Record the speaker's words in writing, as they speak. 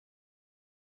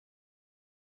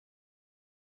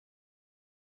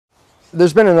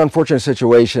There's been an unfortunate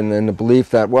situation in the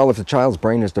belief that, well, if the child's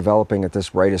brain is developing at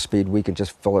this rate of speed, we can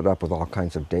just fill it up with all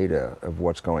kinds of data of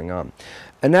what's going on.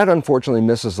 And that unfortunately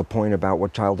misses the point about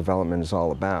what child development is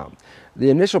all about. The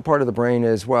initial part of the brain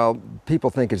is, well, people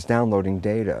think it's downloading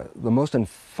data. The most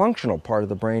functional part of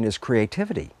the brain is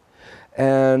creativity.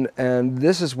 And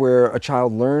this is where a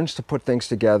child learns to put things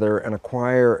together and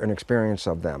acquire an experience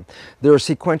of them. There are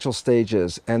sequential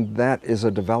stages, and that is a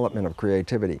development of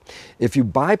creativity. If you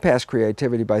bypass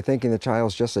creativity by thinking the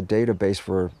child's just a database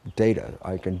for data,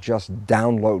 I can just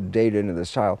download data into this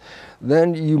child,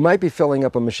 then you might be filling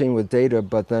up a machine with data,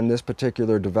 but then this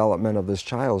particular development of this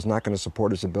child is not going to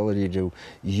support its ability to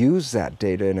use that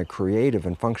data in a creative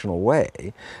and functional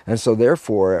way. And so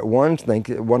therefore, at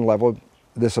one level,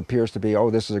 this appears to be, oh,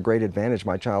 this is a great advantage,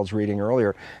 my child's reading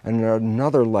earlier. And at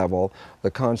another level, the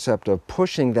concept of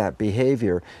pushing that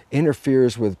behavior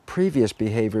interferes with previous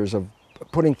behaviors of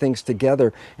putting things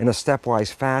together in a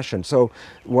stepwise fashion. So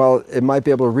while it might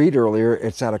be able to read earlier,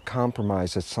 it's at a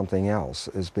compromise that something else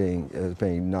is being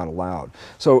not allowed.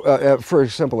 So for a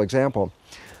simple example,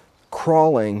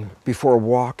 crawling before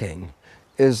walking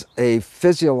is a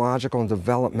physiological and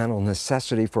developmental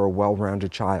necessity for a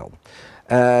well-rounded child.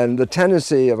 And the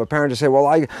tendency of a parent to say,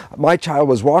 well, my child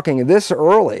was walking this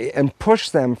early, and push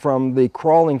them from the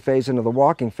crawling phase into the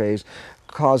walking phase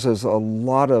causes a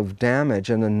lot of damage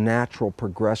in the natural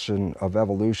progression of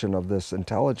evolution of this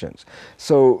intelligence.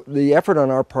 So the effort on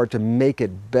our part to make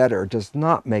it better does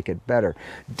not make it better.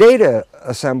 Data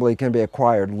assembly can be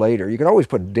acquired later. You can always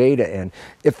put data in.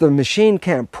 If the machine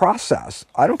can't process,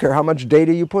 I don't care how much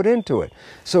data you put into it.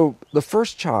 So the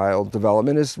first child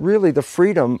development is really the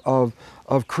freedom of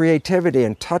creativity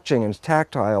and touching and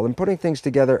tactile and putting things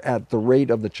together at the rate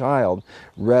of the child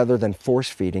rather than force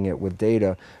feeding it with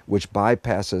data which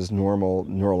bypasses normal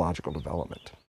neurological development.